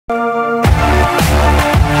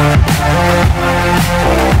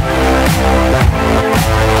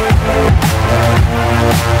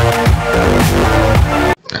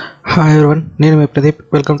Hi everyone, నేను మీ Pradeep.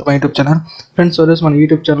 Welcome to my YouTube channel. Friends, ఈరోజు మన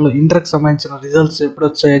యూట్యూబ్ ఛానల్లో ఇంటర్కి సంబంధించిన రిజల్ట్స్ ఎప్పుడు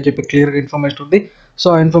వచ్చాయని చెప్పి క్లియర్గా ఇన్ఫర్మేషన్ ఉంది. సో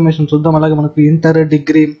ఆ ఇన్ఫర్మేషన్ చూద్దాం. అలాగే మనకు ఇంటర్,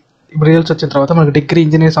 డిగ్రీ రిజల్ట్స్ వచ్చిన తర్వాత మనకు డిగ్రీ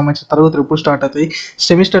ఇంజనీరింగ్ సంబంధించిన తరగతులు ఎప్పుడు స్టార్ట్ అవుతాయి,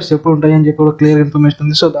 సెమిస్టర్స్ ఎప్పుడు ఉంటాయి అని చెప్పి కూడా క్లియర్ ఇన్ఫర్మేషన్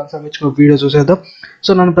ఉంది. సో దానికి సంబంధించిన వీడియో చూసేద్దాం.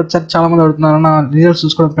 సో నన్ను ప్రతిసారి చాలా మంది అడుగుతున్నారు, నా రిజల్ట్స్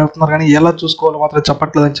చూసుకోవడం పెడుతున్నారు కానీ ఎలా చూసుకోవాలో మాత్రం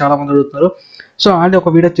చెప్పట్లేదని చాలా మంది అడుగుతున్నారు. సో ఆల్రెడీ ఒక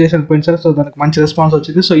వీడియో చేసి పోయింది సార్. సో దానికి మంచి రెస్పాన్స్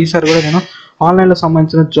వచ్చింది. సో ఈసారి కూడా నేను ఆన్లైన్లో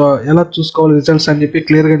సంబంధించిన ఎలా చూసుకోవాలి రిజల్ట్స్ అని చెప్పి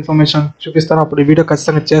క్లియర్గా ఇన్ఫర్మేషన్ చూపిస్తాను. అప్పుడు ఈ వీడియో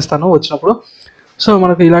ఖచ్చితంగా చేస్తాను వచ్చినప్పుడు. సో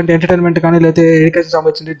మనకు ఇలాంటి ఎంటర్టైన్మెంట్ కానీ లేకపోతే ఎడ్యుకేషన్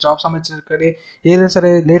సంబంధించి జాబ్ సంబంధించి కానీ ఏదైనా సరే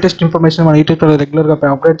లేటెస్ట్ ఇన్ఫర్మేషన్ మన యూట్యూబ్లో రెగ్యులర్గా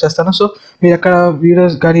అప్డేట్ చేస్తాను. సో మీరు ఎక్కడ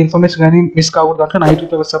వీడియోస్ కానీ ఇన్ఫర్మేషన్ కానీ మిస్ కాకూడదు అంటే నా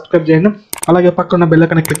యూట్యూబ్లో సబ్స్క్రైబ్ చేయండి. అలాగే పక్కన బెల్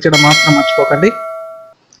ఐకాన్ క్లిక్ చేయడం మాత్రం మర్చిపోకండి.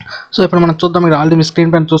 సో ఇప్పుడు మనం చూద్దాం. మీరు ఆల్రెడీ మీ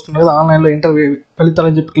స్క్రీన్ పైన చూస్తున్నారు కదా, ఆన్లైన్లో ఇంటర్వ్యూ ఫలితాలు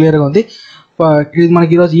అని చెప్పి క్లియర్గా ఉంది. ఇది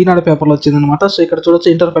మనకి ఈరోజు ఈనాడు పేపర్లో వచ్చింది అనమాట. సో ఇక్కడ చూడొచ్చు,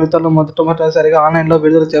 ఇంటర్ ఫలితాల్లో మొదటిసారిగా ఆన్లైన్లో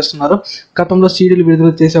విడుదల చేస్తున్నారు. గతంలో సీడీలు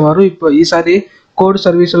విడుదల చేసేవారు, ఇప్పుడు ఈసారి కోడ్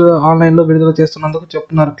సర్వీసులు ఆన్లైన్లో విడుదల చేస్తున్నందుకు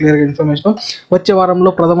చెప్తున్నారు క్లియర్గా ఇన్ఫర్మేషన్. వచ్చే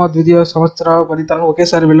వారంలో ప్రథమ ద్వితీయ సంవత్సర ఫలితాలను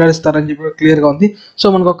ఒకేసారి వెల్లడిస్తారని చెప్పి క్లియర్గా ఉంది. సో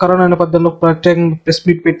మనకు కరోనా నేపథ్యంలో ప్రత్యేకంగా ప్రెస్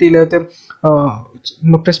మీట్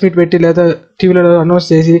పెట్టి లేదా టీవీలో అనౌన్స్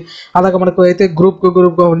చేసి అలాగే మనకు అయితే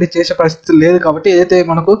గ్రూప్గా ఉండి చేసే పరిస్థితి లేదు. కాబట్టి ఏదైతే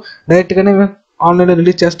మనకు డైరెక్ట్గానే ఆన్లైన్లో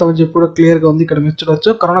రిలీజ్ చేస్తామని చెప్పి కూడా క్లియర్గా ఉంది. ఇక్కడ మీరు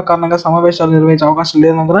చూడొచ్చు, కరోనా కారణంగా సమావేశాలు నిర్వహించే అవకాశం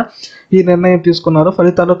లేనందున ఈ నిర్ణయం తీసుకున్నారు.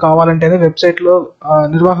 ఫలితాలు కావాలంటేనే వెబ్సైట్లో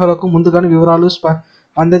నిర్వాహకులకు ముందుగానే వివరాలు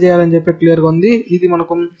అందజేయాలని చెప్పి క్లియర్గా ఉంది. ఇది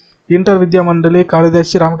మనకు ఇంటర్ విద్యా మండలి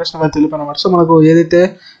కార్యదర్శి రామకృష్ణ గారు తెలిపారన్నమాట. సో మనకు ఏదైతే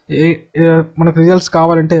మనకు రిజల్ట్స్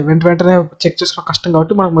కావాలంటే వెంటనే చెక్ చేసుకోవడం కష్టం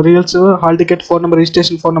కాబట్టి మనకు results hall ticket phone number,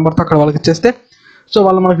 registration phone నెంబర్తో అక్కడ వాళ్ళకి ఇచ్చేస్తే సో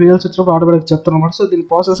వాళ్ళు మనకు రిజల్ట్స్ వచ్చినప్పుడు ఆటోమేటిక్ చెప్తారు అనమాట. సో దీని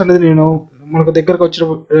ప్రాసెస్ అనేది నేను మనకు దగ్గరకు వచ్చిన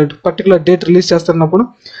పర్టికులర్ డేట్ రిలీజ్ చేస్తున్నప్పుడు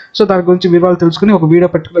సో దాని గురించి వివరాలు తెలుసుకుని ఒక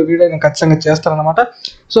పర్టికులర్ వీడియో నేను ఖచ్చితంగా చేస్తానన్నమాట.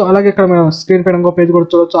 సో అలాగే ఇక్కడ మేము స్క్రీన్ పైన ఇంకో పేజ్ కూడా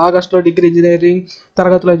చూడవచ్చు. ఆగస్టులో డిగ్రీ ఇంజనీరింగ్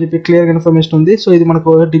తరగతులు అని చెప్పి క్లియర్గా ఇన్ఫర్మేషన్ ఉంది. సో ఇది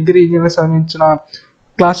మనకు డిగ్రీ ఇంజనీరింగ్ సంబంధించిన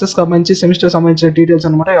క్లాసెస్ సంబంధించి సెమిస్టర్ సంబంధించిన డీటెయిల్స్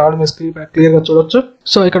అనమాట. ఆల్రెడీ మీరు స్క్రీన్ పైన క్లియర్గా చూడొచ్చు.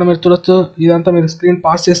 సో ఇక్కడ మీరు చూడొచ్చు, ఇదంతా మీరు స్క్రీన్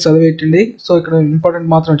పాస్ చేసి చదివేయండి. సో ఇక్కడ ఇంపార్టెంట్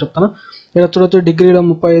మాత్రం చెప్తాను. ఇక్కడ చూడొచ్చు, డిగ్రీలో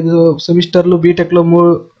 35 సెమిస్టర్లు, బీటెక్లో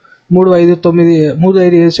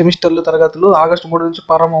 3-5 సెమిస్టర్లు తరగతులు ఆగస్టు 3 నుంచి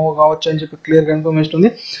ప్రారంభం కావచ్చు అని చెప్పి క్లియర్గా ఇన్ఫర్మేషన్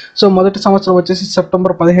ఉంది. సో మొదటి సంవత్సరం వచ్చేసి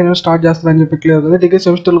సెప్టెంబర్ 15 స్టార్ట్ చేస్తారని చెప్పి క్లియర్గా ఉంది. డిగ్రీ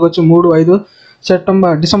సెమిస్టర్లకు వచ్చి 3-5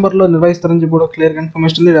 డిసెంబర్లో నిర్వహిస్తారని చెప్పి కూడా క్లియర్గా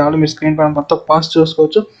ఇన్ఫర్మేషన్ ఉంది. ఆల్రెడీ మీరు స్క్రీన్ పైన మొత్తం పాస్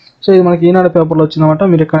చేసుకోవచ్చు. సో ఇది మనకి ఈనాడు పేపర్లో వచ్చిందన్నమాట.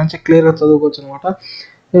 మీరు ఇక్కడ నుంచి క్లియర్గా చదువుకోవచ్చు అనమాట.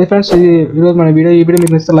 ఇది ఫ్రెండ్స్, ఈ వీడియో మన వీడియో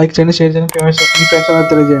మీకు లైక్ చేయండి, షేర్ చేయండి, మీ ఫ్రెండ్స్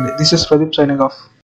తెలియజేయండి. This is Pradeep signing off.